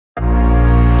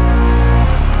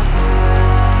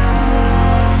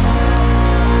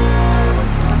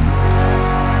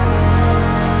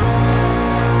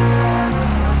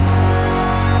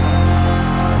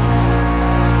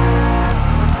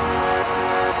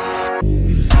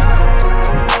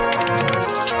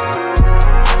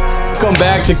Welcome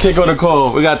back to Kick on the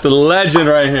Cove. We got the legend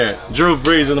right here, Drew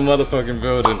Brees in the motherfucking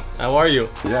building. How are you?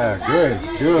 Yeah, good.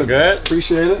 Good?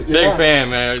 Appreciate it. Big fan,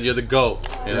 man. You're the GOAT.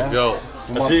 You're the GOAT.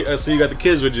 I see you got the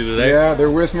kids with you today. Yeah,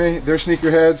 they're with me. They're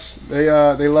sneakerheads.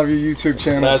 They love your YouTube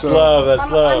channel. That's love.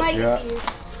 That's love. Yeah.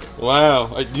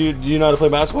 Wow. Do you know how to play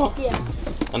basketball? Yeah.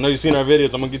 I know you've seen our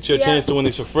videos. I'm gonna get you a chance to win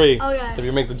these for free. Oh yeah. If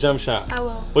you make the jump shot. I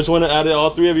will. Which one out of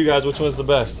all three of you guys? Which one's the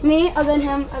best? Me, and then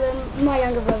him, and then my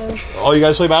younger brother. Oh, you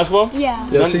guys play basketball? Yeah.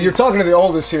 Yeah. So you're talking to the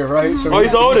oldest here, right? So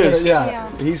he's the oldest.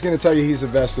 He's gonna tell you he's the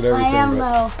best at everything. I am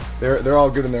though. They're all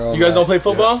good in their own. You guys don't play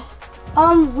football?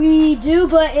 We do,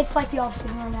 but it's like the off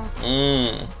season right now.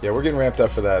 Yeah, we're getting ramped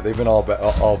up for that. They've been all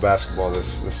basketball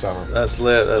this summer. That's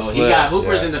lit. That's lit. He got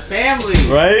hoopers in the family,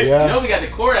 right? Yeah. You know we got the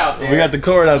court out there. We got the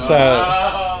court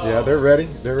outside. Yeah, they're ready.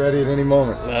 They're ready at any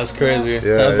moment. That's crazy.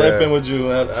 Yeah, How's life been with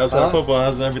you outside football?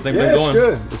 How's everything been going? It's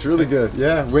good. It's really good.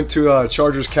 Yeah, went to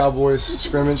Chargers Cowboys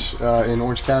scrimmage in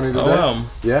Orange County today. Oh, wow.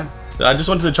 Yeah. I just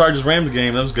went to the Chargers Rams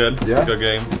game. That was good. Yeah. Good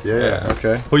game. Yeah.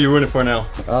 Okay. Who are you rooting for now?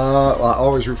 I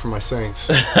always root for my Saints.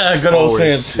 Good old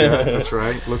Saints. Yeah, that's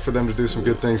right. Look for them to do some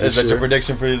good things this year. Is that your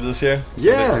prediction for this year?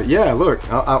 Yeah. Look,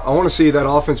 I want to see that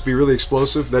offense be really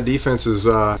explosive. That defense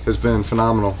has been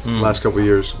phenomenal the last couple of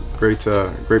years. Great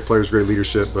players, great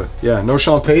leadership. But yeah, no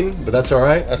Sean Payton, but that's all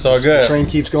right. That's all good. The train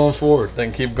keeps going forward.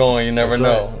 Then keep going. You never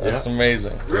know. Right. That's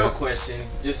amazing. Real question.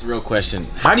 Just a real question.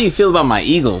 How do you feel about my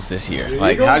Eagles this year?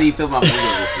 How do you feel about my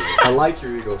Eagles this year? I like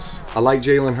your Eagles. I like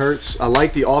Jalen Hurts. I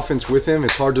like the offense with him.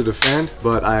 It's hard to defend,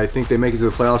 but I think they make it to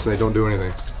the playoffs and they don't do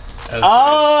anything. Damn!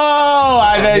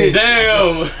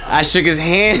 I shook his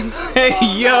hand.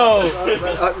 Yo.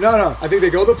 No. I think they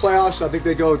go to the playoffs. I think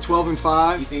they go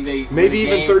 12-5. You think they maybe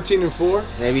even 13-4?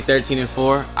 Maybe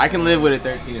 13-4. I can live with a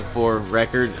 13-4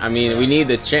 record. I mean, we need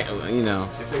the you know.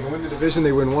 If they win the division,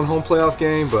 they win one home playoff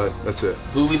game, but that's it.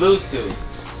 Who we lose to?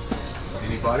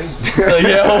 Anybody?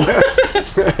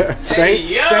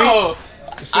 Saints.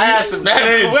 I asked a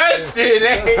bad question.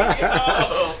 Hey,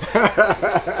 yo.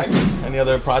 Any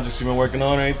other projects you've been working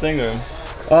on or anything? Or?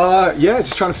 Yeah,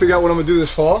 just trying to figure out what I'm gonna do this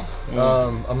fall.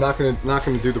 I'm not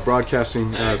gonna do the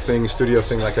broadcasting studio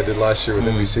thing like I did last year with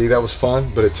NBC. That was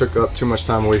fun, but it took up too much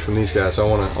time away from these guys. I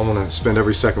wanna spend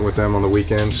every second with them on the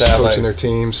weekends, coaching their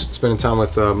teams, spending time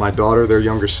with my daughter, their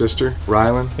younger sister,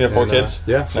 Rylan. You have 4 kids?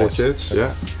 Yeah, 4 kids.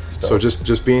 Yeah. So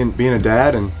just being a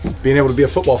dad and being able to be a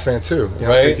football fan too. You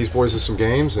know, take these boys to some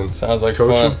games and sounds like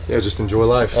coach fun. them. Yeah, just enjoy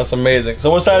life. That's amazing.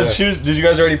 So what size shoes? Did you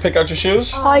guys already pick out your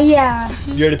shoes? Oh yeah.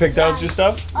 You already picked out your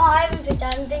stuff? Oh, I haven't picked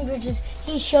out anything. But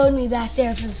he showed me back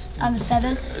there because I'm a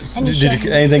 7. And Did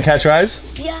anything catch your eyes?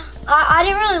 Yeah. I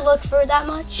didn't really look for it that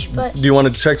much, but. Do you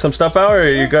want to check some stuff out, or are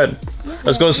you good?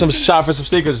 Let's go shop for some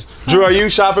sneakers. Drew, are you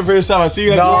shopping for yourself? I see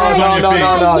you have yours on your feet.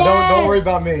 No. Don't worry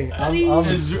about me.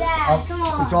 Dad, come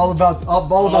on. It's all about the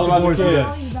boys today.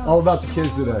 All about the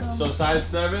kids today. So size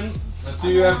 7. I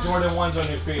see you have Jordan 1s on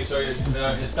your feet. So your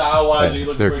style-wise, are you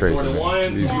looking for Jordan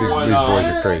 1s? These boys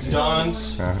are crazy.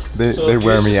 Johns. They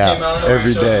wear me out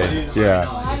every day.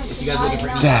 Yeah. If you guys are looking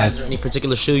for any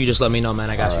particular shoe, you just let me know,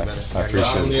 man. I got you, brother. I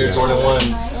appreciate it. Jordan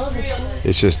 1s.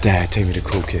 It's just, Dad, take me to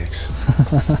COOLKICKS.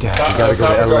 Dad, we gotta go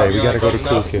to LA. We gotta go to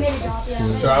COOLKICKS.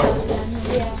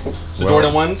 So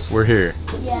Jordan 1s? We're here.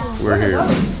 Yeah. We're here.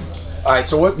 All right,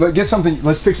 so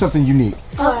let's pick something unique.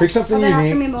 Pick something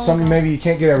unique, something maybe you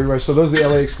can't get everywhere. So those are the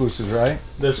LA exclusives, right?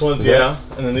 This one's, yeah.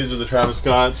 And then these are the Travis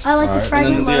Scotts. I like the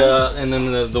fragment ones. And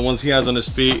then the ones he has on his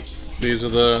feet. These are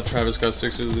the Travis Scott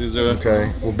 6s. These are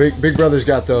okay. Well, Big Brother's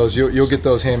got those. You'll get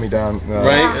those hand-me-down.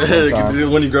 Right?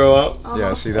 When you grow up.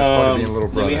 Yeah. See, that's part of being a little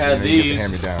brother. We had these. I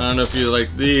don't know if you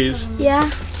like these. Yeah.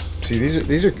 See,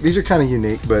 these are kind of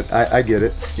unique, but I get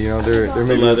it. You know, they're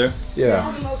maybe leather.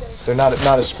 Yeah. They're not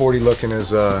as sporty looking as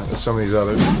some of these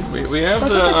others. We have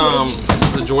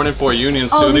the Jordan 4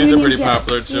 Unions too. These are pretty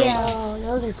popular too. Yeah,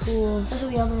 those are cool. Those are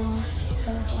the other ones.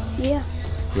 Yeah.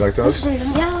 You like those? Yeah,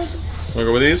 I like them. Wanna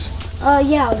go with these?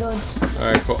 Yeah, I'll go.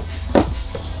 Alright, cool.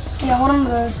 Yeah, one of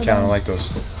those. Kind of like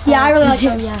those. Yeah, I really like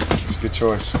those. Yeah. It's a good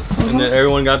choice. And then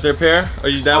everyone got their pair? Are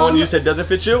you that one you said doesn't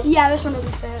fit you? Yeah, this one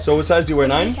doesn't fit. So what size do you wear?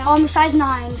 9? Size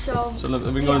 9. So we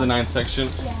can go to the 9th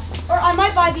section. Yeah. Or I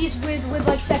might buy these with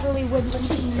like separately with just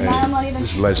money.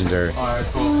 This is legendary. Alright,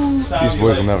 cool. These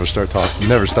boys will never stop talking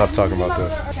about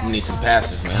this. I'm gonna need some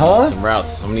passes, man. Huh? Some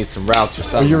routes. I'm gonna need some routes or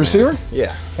something. Are you a receiver?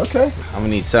 Yeah. Okay. I'm gonna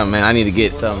need something, man. I need to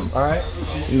get something. All right.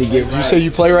 You say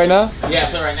you play right now? Yeah,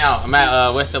 I play right now. I'm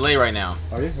at West LA right now.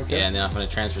 Are you? Okay. Yeah, and then I'm gonna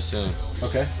transfer soon.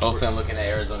 Okay. Hopefully I'm looking at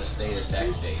Arizona State or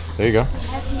Sac State. There you go.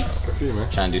 Good for you, man.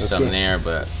 Trying to do something there,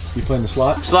 but you playing the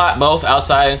slot? Slot, both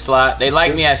outside and slot. They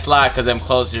like me at slot because I'm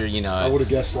closer, you know. I would have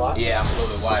guessed slot. Yeah, I'm a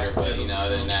little bit wider, but you know,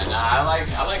 other than that, nah,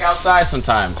 I like outside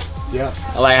sometimes. Yeah.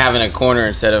 I like having a corner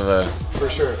instead of a. For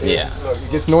sure. Yeah. Look, it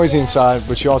gets noisy inside,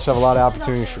 but you also have a lot of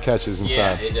opportunities for catches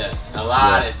inside. Yeah, it does. A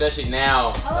lot, especially now.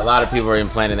 A lot of people are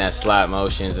implementing that slot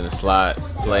motions and the slot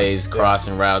plays,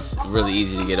 crossing routes. Really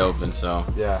easy to get open. So.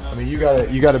 Yeah. I mean, you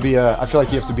gotta be a. I feel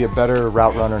like you have to be a better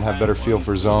route runner and have better feel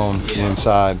for zone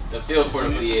inside. The feel for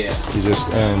it, yeah. You just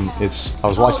I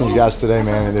was watching these guys today,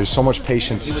 man, and there's so much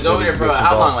patience. He was over there for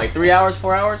how long? Like 3 hours,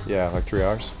 4 hours? Yeah, like 3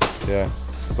 hours. Yeah.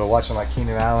 But watching like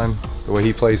Keenan Allen, the way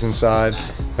he plays inside,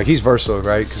 like he's versatile,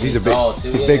 right? Because he's a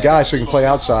big guy, so he can play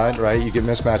outside, right? You get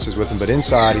mismatches with him, but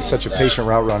inside he's such a patient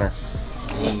route runner.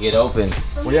 He can get open.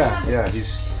 Well, yeah,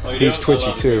 he's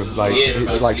twitchy too,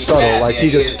 like subtle, like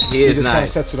he just kind of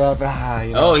sets it up.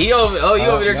 You know. You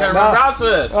over there trying to run routes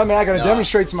with us? I mean, I gotta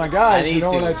demonstrate to my guys. I need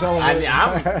when I tell them.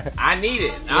 I need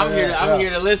it. I'm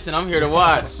here to listen. I'm here to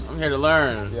watch. I'm here here to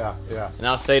learn. Yeah, yeah. And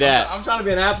I'll say that. I'm trying to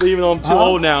be an athlete even though I'm too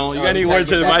old now. You got any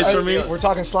words of advice for me? We're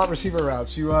talking slot receiver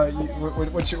routes.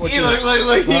 What's your look,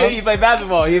 he play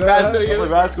basketball. He play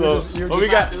basketball. What we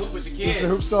got? You're the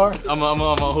hoop star? I'm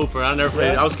a hooper. I never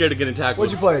played. I was scared of getting tackled.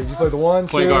 What'd you play? You play the 1,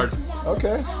 2? Point guard.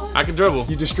 Okay. I can dribble.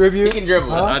 You distribute? He can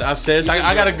dribble. I said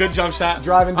I got a good jump shot.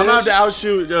 Driving dish? I'm gonna have to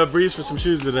outshoot Brees for some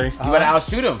shoes today. You gotta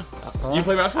outshoot him. You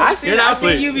play basketball? I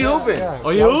see you be hooping. Yeah.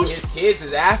 Oh, you hoops? Kids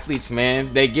is athletes,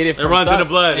 man. They get it from It runs in the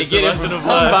blood. They get it from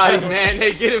somebody, man.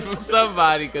 They get it from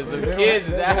somebody because the kids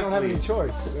is athletes. They don't have any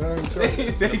choice. They don't have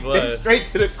any choice. They straight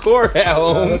to the court at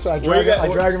home. That's why I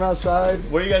drag them outside.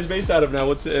 Where are you guys based out of now?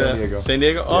 What's San Diego. San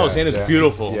Diego? Oh, San Diego's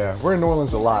beautiful. Yeah, we're in New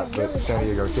Orleans a lot, but San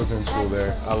Diego, kids are in school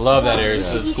there. I love that area.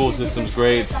 The school system's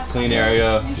great. Clean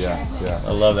area. Yeah, yeah.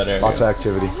 I love that area. Lots of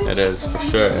activity. It is, for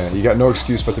sure. Yeah, you got no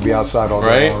excuse but to be outside all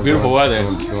day long. Right? Beautiful weather.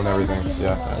 Doing everything.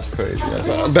 Yeah. That's crazy.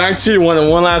 Back to you,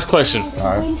 one last question.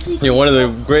 All right. You're one of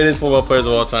the greatest football players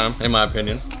of all time, in my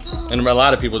opinion, and a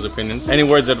lot of people's opinions. Any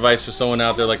words of advice for someone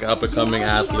out there, like an up-and-coming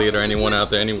athlete, or anyone out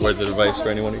there? Any words of advice for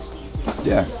anyone?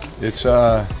 Yeah, it's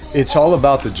all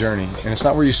about the journey, and it's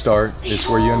not where you start; it's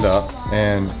where you end up.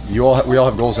 And we all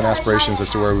have goals and aspirations as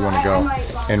to where we want to go.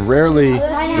 And rarely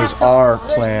does our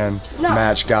plan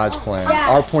match God's plan.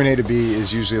 Our point A to B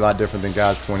is usually a lot different than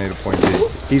God's point A to point B.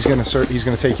 He's gonna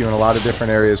take you in a lot of different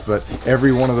areas, but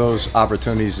every one of those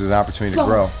opportunities is an opportunity to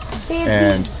grow.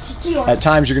 And at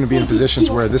times you're going to be in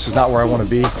positions where this is not where I want to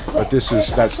be, but this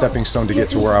is that stepping stone to get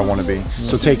to where I want to be.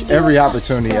 So take every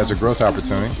opportunity as a growth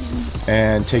opportunity,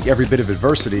 and take every bit of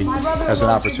adversity as an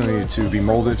opportunity to be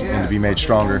molded and to be made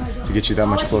stronger to get you that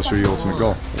much closer to your ultimate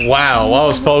goal. Wow,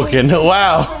 well spoken.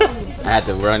 Wow. I had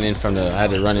to run in from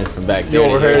back there. You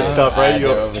overheard stuff, right? You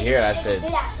over here. I said,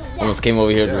 almost came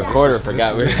over here to record.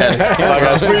 Forgot we were like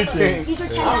I was preaching. These are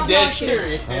I'm dead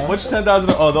serious. What's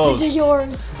 10,000? Oh, those. These are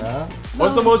yours.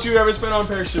 What's the most you ever spent on a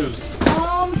pair of shoes?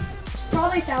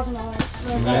 Probably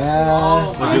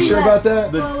 $1,000. Are you sure about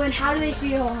that? Oh, and how do they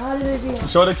feel? How do they feel?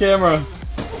 Show the camera.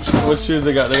 What shoes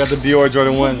they got? They got the Dior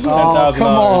Jordan 1s. $10,000. Come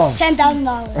on.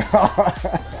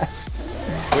 $10,000.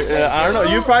 I don't know.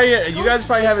 You guys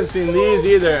probably haven't seen these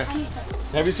either.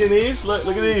 Have you seen these? Look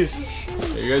at these.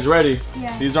 Are you guys ready?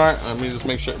 Yeah. These aren't. Let me just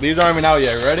make sure. These aren't even out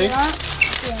yet. Ready? Yeah.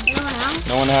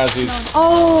 No one has these.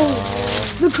 Oh,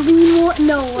 the green one?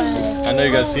 No way. I know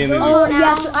you guys seen these. Oh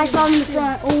yes, I saw them in the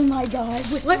front. Oh my god.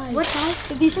 What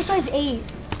size? These are size 8.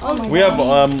 Oh my god. We have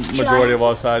majority of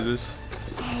all sizes.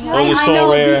 Those are so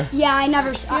know, rare. Yeah, I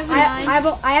never.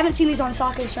 I haven't seen these on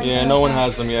StockX. Right Yeah, no one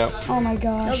has them yet. Oh my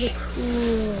gosh.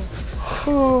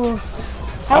 Cool.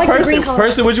 I like the green color.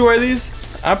 Personally, would you wear these?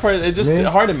 It's just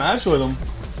hard to match with them.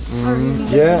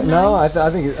 Yeah, no, I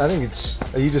think it's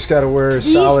you just got to wear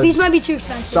solid. These might be too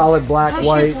expensive. Solid black,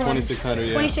 white. 2,600.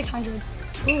 Yeah. 2,600.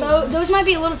 So those might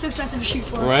be a little too expensive to shoot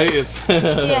for. Right? It's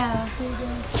yeah.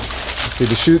 See,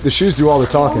 the shoes do all the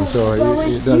talking, so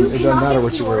it doesn't matter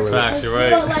what you wear with Facts, it. you're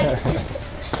right. But like, just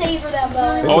savor them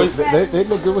though. They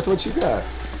look good with what you got.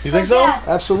 You think so? Yeah.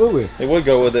 Absolutely. They would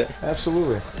go with it.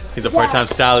 Absolutely. He's a part-time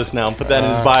stylist now. Put that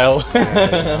in his bio.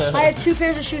 I have 2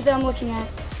 pairs of shoes that I'm looking at.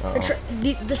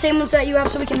 The same ones that you have,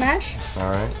 so we can match.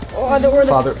 All right. Or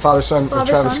the Father-son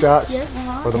Travis Scott's. Yes.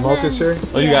 Or the mochas here.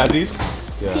 Oh, you got these?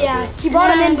 Yeah. He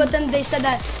brought them in, but then they said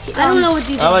that. I don't know what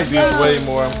these. I like these way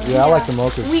more. Yeah, I like the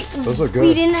mochas. Those look good.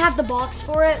 We didn't have the box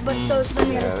for it, but so then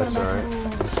we had to put them back.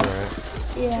 Right. That's all right.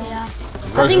 Yeah.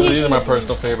 Personally, these are my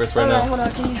personal favorites right now. Hold on,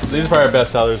 These are probably our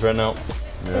best sellers right now.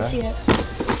 Yeah. Let's see it.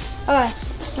 Alright.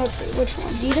 Let's see, which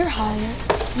one? These are higher.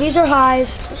 These are highs.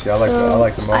 See, I like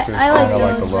the mochas. I like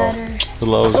the those low. better. The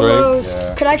lows, The right? lows.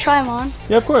 Yeah. Could I try them on?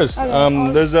 Yeah, of course.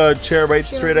 Okay. There's a chair right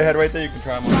straight ahead right there. You can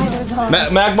try them on.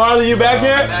 Mac Marley, you back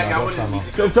here?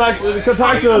 Come talk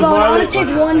to us, Marley. Take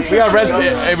one. We got Redskin.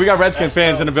 Hey, we got Redskin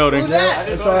fans in the building.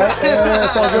 It's all right. Yeah,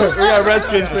 it's all good. We got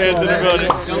Redskins fans in the building.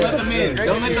 Don't let them in.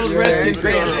 Don't let those Redskins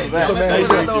fans.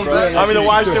 I mean the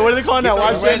Washington. What are they calling that?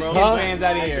 Washington? Fans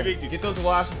out of here. Get those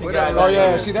Washington guys. Oh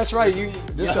yeah, see that's right.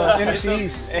 This NFC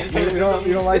East. You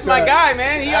don't like It's my that. guy,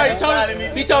 man. He already told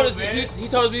us. He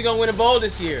told us we gonna win a bowl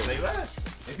this year.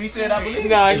 If he said I believe.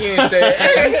 Nah, he ain't say it. I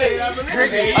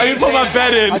can put my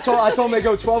bet in. I told him they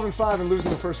go 12-5 and lose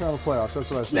in the first round of the playoffs.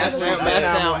 That's what I said. That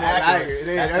sound accurate.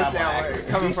 That sound accurate.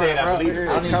 He said I believe. I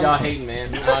don't need y'all hating,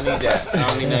 man. I don't need that. I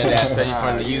don't need none of that, especially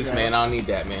from the youth, man. I don't need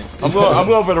that, man. I'm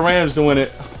going for the Rams to win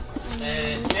it.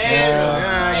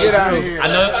 Get out of here.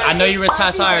 I know you're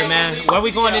tired, man. Where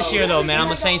we going this year, though, man?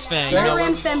 I'm a Saints fan. I'm a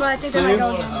Rams fan, but I think they might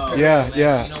go again.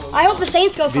 Yeah. I hope the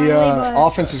Saints go finally, The but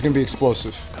offense is gonna be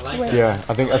explosive. Yeah,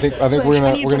 I think we're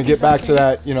gonna get back to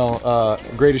that.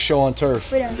 Greatest show on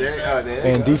turf.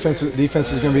 And defense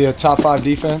is gonna be a top 5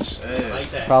 defense.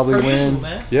 Probably win.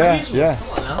 Yeah.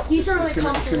 He's really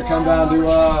It's gonna come down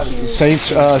to Saints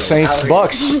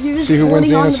Bucks. See who wins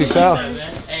the NFC South.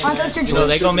 You know,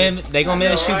 they gonna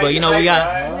miss you, but you know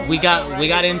we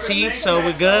got MT, so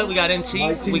we're good. We got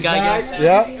MT. We got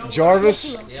Yeah,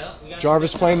 Jarvis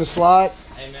playing the slot.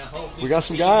 We got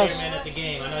some guys. At the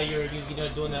game. I know you're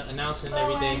doing the announcing and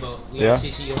everything, but we Yeah. gotta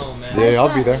CC you home, man. Yeah, I'll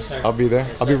be there. I'll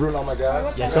be rooting on my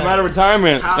guys. Come out of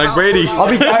retirement, like Brady. I'll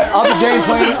be game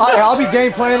planning. I'll be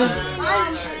game planning.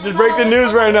 Just break the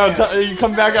news right now. You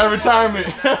come back out of retirement.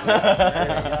 You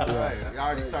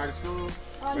already started school?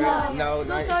 No,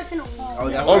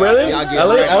 Oh really?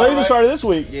 LA even started this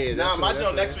week. Yeah, nah, my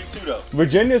job next week too though.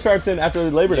 Virginia starts in after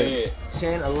Labor Day. Yeah.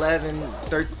 10, 11,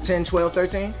 10, 12,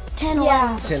 13? 10,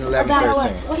 11. 10, 11,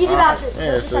 13. He's about to.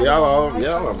 Yeah, so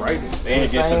y'all are writing. And you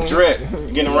get some drip. You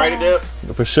getting them right up?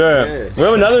 For sure. Yeah. We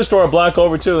have another store a block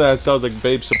over too that sells like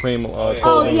Babe Supreme clothing.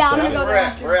 Oh yeah, I'm and gonna stuff. go there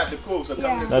after. We're at the cool, so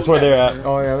come to That's where they're at.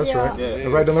 Oh yeah, that's right. They're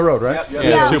right down the road, right?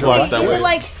 Yeah, 2 blocks that Is way. it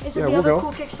like the we'll other go.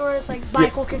 Cool Kick store? It's like buy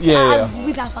Cool Kicks. Yeah.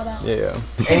 We passed by that. Yeah.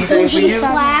 anything for you?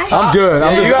 Flash. I'm good.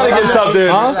 You gotta get something.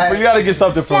 You gotta get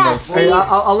something from us. Hey,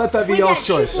 I'll let that be y'all's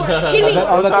choice. Give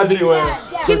I'll let that be yours.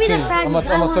 me the frag. I'm a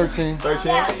 13.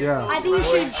 13? Yeah. I think you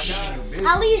should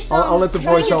at least. I'll let the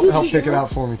boys help pick it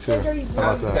out for me too. How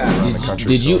about that? In the country.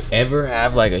 Did you ever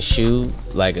have like a shoe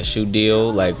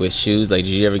deal, like with shoes? Like, did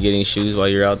you ever get any shoes while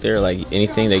you're out there? Like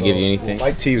anything? They give you anything?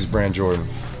 Mike T was brand Jordan.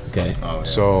 Okay.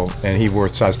 So, and he wore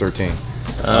size 13.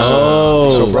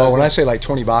 Oh. So bro, when I say like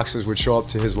 20 boxes would show up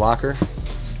to his locker,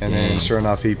 and then sure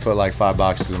enough, he put like 5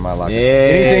 boxes in my locker. Yeah.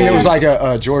 Anything that was like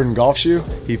a Jordan golf shoe,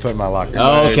 he put in my locker.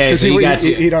 Oh, okay. So he got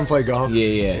you. He doesn't play golf.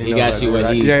 Yeah. He knows got that, you when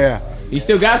right? he. Yeah. He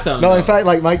still got something. No, in fact,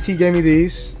 like Mike T gave me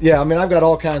these. Yeah, I mean, I've got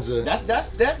all kinds of.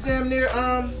 That's damn near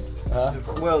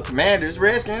well, Commanders,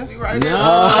 Redskins. We right there. No.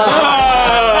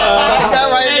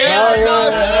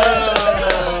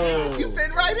 You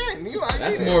fit right in. You right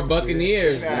That's in. more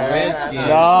Buccaneers than Redskins.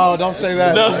 No, don't say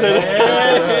that. Don't say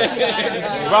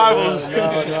that. Rivals.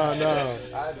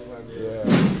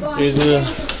 No. These are the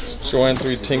Jordan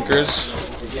 3 Tinkers.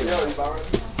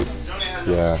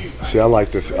 Yeah. See, I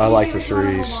like the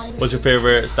 3s. What's your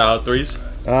favorite style of 3s?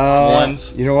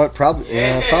 Ones. You know what? Probably the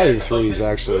 3s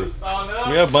actually.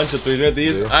 We have a bunch of 3s. We have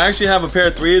these. I actually have a pair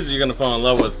of 3s that you're gonna fall in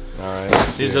love with. All right.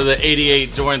 These are the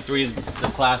 '88 Jordan 3s, the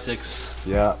classics.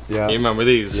 Yeah. You remember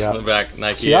these? Yeah. In the back,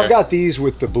 Nike. See, I've got these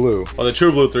with the blue. Oh, the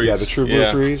True Blue 3s. Yeah, the True Blue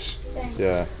 3s.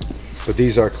 Yeah. But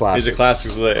these are classics. These are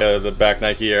classics with the back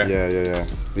Nike Air. Yeah.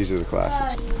 These are the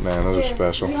classics. Man, those are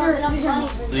special. So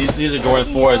these are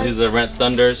Jordan 4s. These are Rent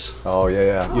Thunders. Oh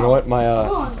yeah. You know what? My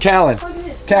Callan.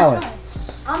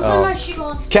 I'm putting my shoe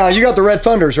on. Callan, you got the Red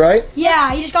Thunders, right?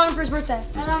 Yeah, he just got them for his birthday.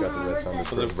 You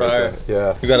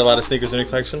got a lot of sneakers in your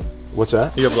collection? What's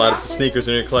that? You have a lot of sneakers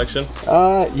in your collection?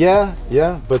 Yeah,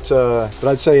 but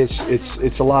I'd say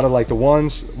it's a lot of like the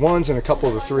ones and a couple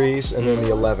of the 3s and then the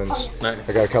 11s. Nice.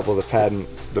 I got a couple of the patent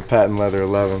leather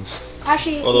 11s.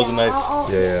 Actually, Oh, those are nice.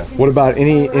 Yeah. What about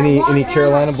any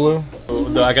Carolina blue?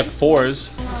 I got the 4s.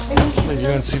 You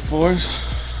want to see 4s?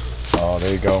 Oh,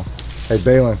 there you go. Hey,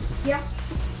 Balin. Yeah.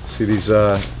 See these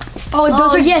Oh,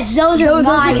 those are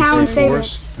my Callan's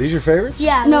favorites. These your favorites?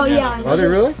 Yeah. No, yeah. Are they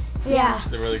really? Yeah.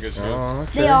 They're really good shoes. Oh,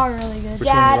 okay. They are really good. Which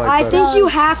one Dad, you like I better? think you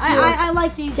have to. I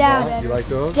like these. Dad, You like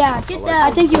those? Dad, I like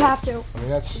I think you have to. I mean,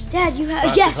 that's. Dad, you have.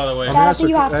 Classic Yes. colorway. Dad, I That's think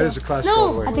you have that to. is a classic No,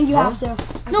 colorway. I think you have to.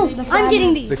 No, I'm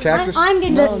getting these. The cactus? I'm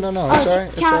getting No, no, no. It's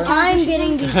alright. It's alright. I'm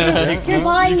getting these. You're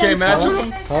buying You them can't for match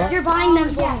me. Huh? You're buying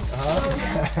them for me.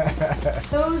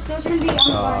 Those are gonna be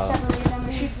separately. I'm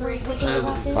gonna shoot free.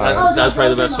 That's probably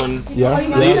the best one.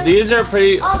 Yeah. These are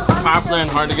pretty popular and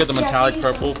hard to get. The metallic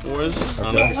purple fours. I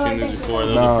don't know if you've seen these before.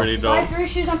 Those are pretty So I have dope. 3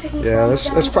 shoes I'm picking Yeah,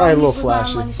 from. that's probably a little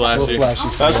flashy. Flashy. Little flashy.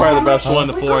 That's probably the best one.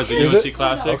 The fours, the Is UNC it?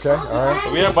 Classics. Okay, alright.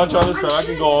 But we have a bunch of other stuff. I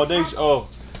can go all day. Oh,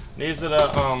 these are the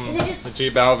G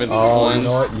Balvin Oh, ones. you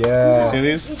know what? Yeah. See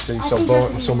these? See, so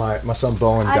my son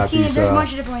Bowen I've got seen it. these. There's a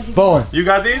bunch of different ways. Bowen. You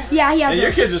got these? Yeah, he has Hey,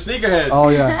 your those. kids are sneakerheads. Oh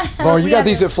yeah. Bowen, you We got have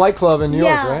these at Flight Club in New York,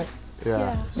 Yeah. right?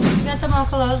 Yeah. We got the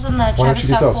Mochalos and the Why don't Travis you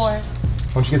get Scott those? 4s.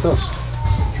 Why don't you get those?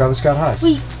 Travis Scott highs.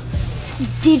 Wait,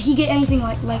 did he get anything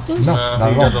like those? No, Nah, not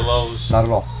he at got the all. lows. Not at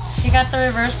all. You got the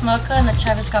reverse mocha and the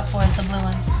Travis Scott 4s, the blue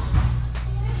ones.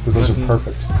 Dude, those are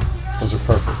perfect. Those are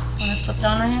perfect. Want to slip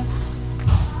down right here?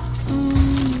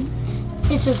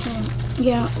 It's okay.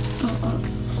 Yeah.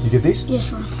 You get these? Yes,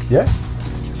 sir. Yeah?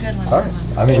 Good one. Alright.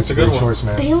 I think it's a good great one. choice,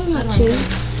 man. They only got 2.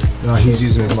 No, he's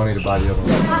using his money to buy the other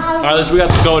one. Alright, we got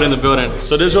the goat in the building.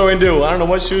 So this is what we're gonna do. I don't know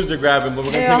what shoes they're grabbing, but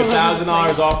we're gonna take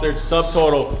 $1,000 off their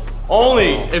subtotal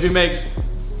only if he makes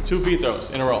 2 free throws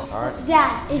in a row. Alright.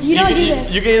 Dad, if you don't do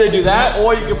this. You can either do that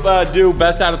or you can do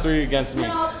best out of 3 against me.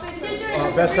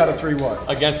 Best out of 3 what?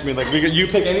 Against me, like you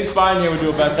pick any spot in here, we do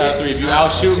a best out of 3. If you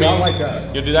outshoot me, I like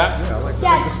that. you'll do that. Yeah, I like that.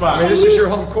 Dad, Pick the spot. I mean, this is your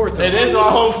home court, though. It is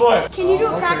our home court. can you do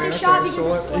a practice shot? So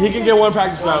what? He can get 1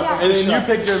 practice shot, and then you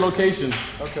pick your location.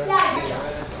 Okay.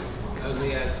 Alright,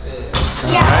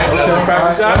 that's a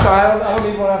practice shot. That's all right. I don't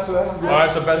need one after that. I'm good.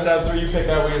 Alright, so best out of 3, you pick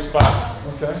that with your spot.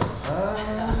 Okay.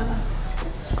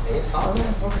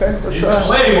 Okay. Let's, He's been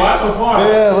waiting, watch so far.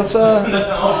 yeah, let's That's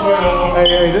the home court no more.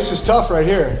 Hey, this is tough right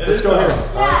here. Let's is go tough. here.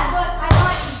 Dad, but I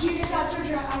thought you just got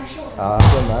surgery on your shoulder.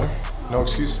 Doesn't matter. No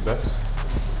excuses, Beth.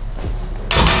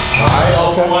 Alright,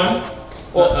 all Okay. for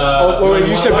 1. Wait,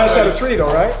 you said best out of 3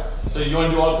 though, right? So you want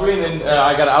to do all 3 and then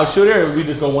I got to outshoot it, or we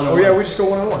just go 1 Oh yeah, we just go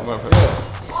 1-on-1.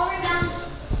 Yeah. All rebound.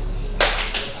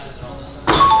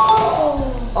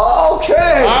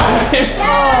 Okay.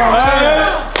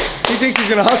 Alright. He thinks he's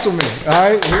gonna hustle me. All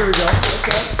right, here we go.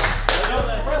 Okay. That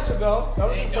was impressive though. That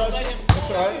was impressive.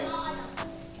 That's all right.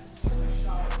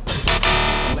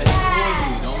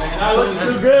 That looks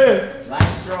too good.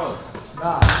 Last stroke.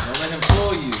 Nah. Don't let him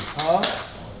fool you. Huh?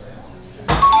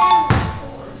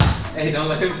 Hey, don't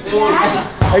let him fool you.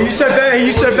 Hey,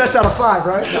 you said best out of 5,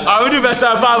 right? Alright, we do best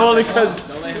out of 5 only because.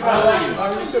 Don't let him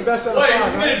fool you. You said best out of Wait, 5,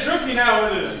 it's right? getting tricky now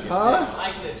with this. Huh?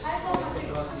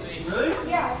 Really?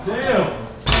 Yeah. Damn.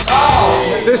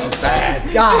 This is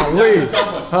bad. Golly. If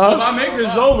I make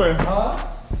this over,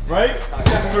 right?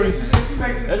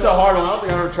 It's a hard one. I don't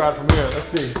think I've ever tried from here. Let's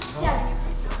see.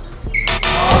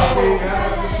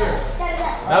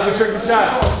 That was a tricky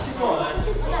shot.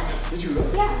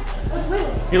 Yeah. Let's win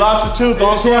it. He lost the tooth on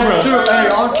Lost the camera. tooth. Hey,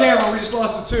 on camera, we just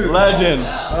lost the tooth. Legend.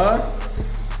 Huh?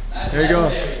 There you go.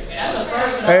 Hey.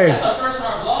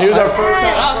 He was our first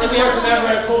person ever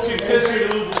at COOLKICKS history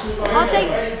to lose the tooth. I'll take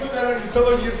Hey, it. you put that on your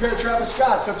pillow, you get a pair of Travis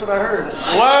Scotts. That's what I heard.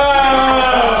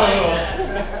 Wow.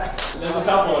 That's a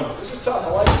tough one. This is tough. I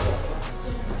like it.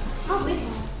 How big?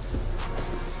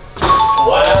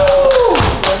 Wow.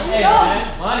 Hey,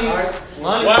 man. Money. All right.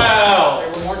 Money. Wow.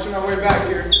 Hey, we're marching our way back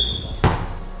here.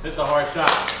 This is a hard shot.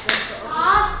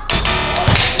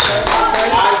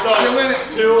 Still in it.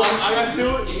 2. I got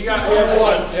 2. He has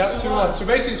 1. Yep, 2-1. So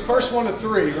basically it's first 1 to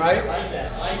 3, right? Is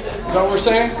that what we're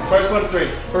saying? First 1 to 3.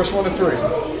 First 1 to 3.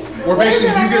 We're basically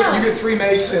you get 3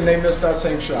 makes and they miss that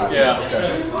same shot. Yeah.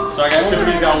 Okay. So I got 2.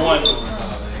 He's got 1. Nah,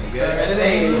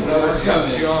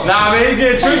 Nah, man, he's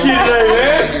getting tricky today,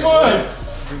 man. Come on.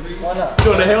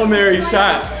 Doing a Hail Mary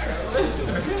shot.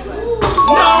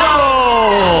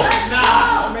 No!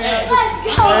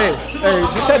 Hey,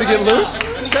 just had to get loose.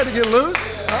 Just had to get loose. Oh,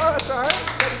 that's all right.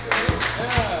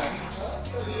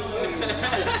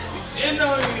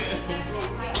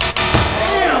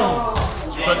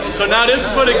 So now this is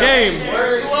for the game.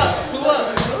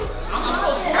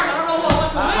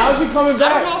 How's he coming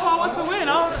back? I don't know if I want to win.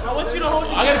 I want you to hold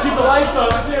your I gotta keep the lights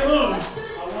up. I can't lose.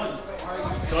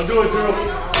 Don't do it, Drew.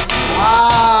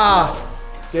 Ah,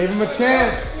 gave him a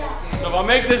chance. So if I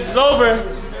make this is over,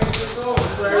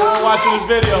 for everyone watching this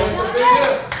video.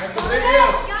 That's a big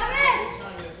hit.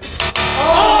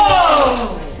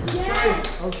 Oh!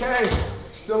 Okay,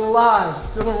 still alive,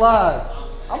 still alive.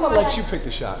 I'm gonna let you pick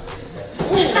the shot.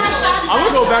 I'm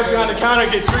gonna go back behind the counter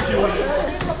and get tricky with it.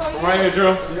 Right here,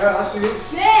 Drew. Yeah, I see it.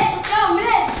 Miss, let's go, miss.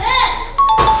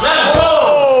 Let's go!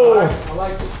 I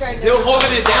like this. Still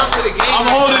holding it down for the game. I'm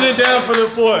holding it down for the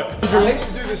foot. I hate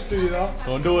to do this to you though.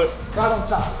 Don't do it. Right on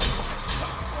top.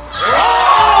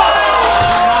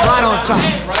 Right on top.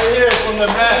 Right here from the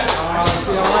mat.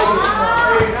 See, I like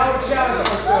it. Hey, now we're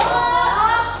challenging myself.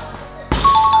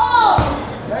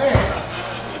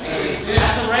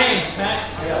 That's a range, man.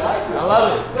 I love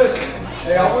it. Listen,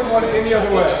 hey, I wouldn't want it any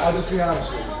other way. I'll just be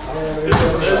honest with you. I don't want it any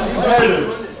other way. This is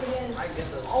competitive.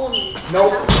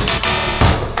 Nope.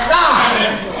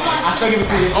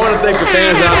 I want to thank the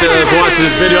fans out there that's watching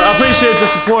this video. I appreciate the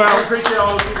support. I appreciate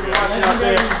all the people watching out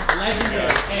there.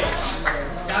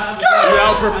 You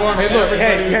outperformed everybody.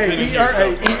 He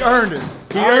earned it.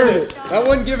 He earned it. That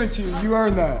wasn't given to you. You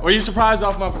earned that. Were you surprised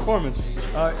off my performance?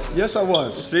 Yes, I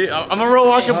was. See, I'm a real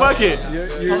walking bucket.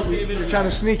 You're kind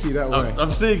of sneaky that way.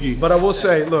 I'm sneaky. But I will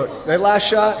say, look, that last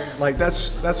shot, like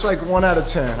that's like 1 out of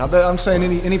 10. I'm saying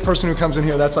any person who comes in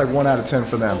here, that's like 1 out of 10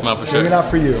 for them. Not for sure. Maybe not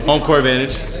for you. Home court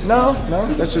advantage. No,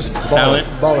 that's just Talent.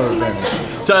 baller advantage.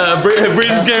 Brees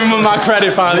just gave me my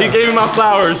credit finally. He gave me my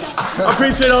flowers. I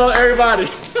appreciate everybody.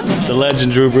 The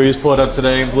legend Drew Brees pulled up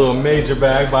today and blew a major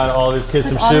bag, bought all his kids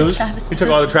some shoes. He took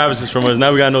all the Travises from us.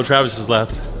 Now we got no Travises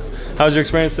left. How was your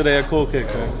experience today at Cool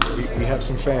Kicks, man? We have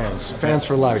some fans. Fans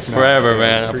for life. Now. Forever,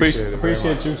 man.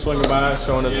 Appreciate you swinging by,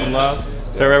 showing us some love.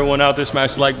 Tell everyone out there,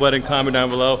 smash the like button, comment down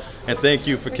below, and thank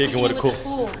you for kicking with a cool.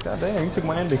 God damn, you took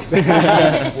my ending.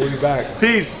 We'll be back.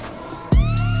 Peace.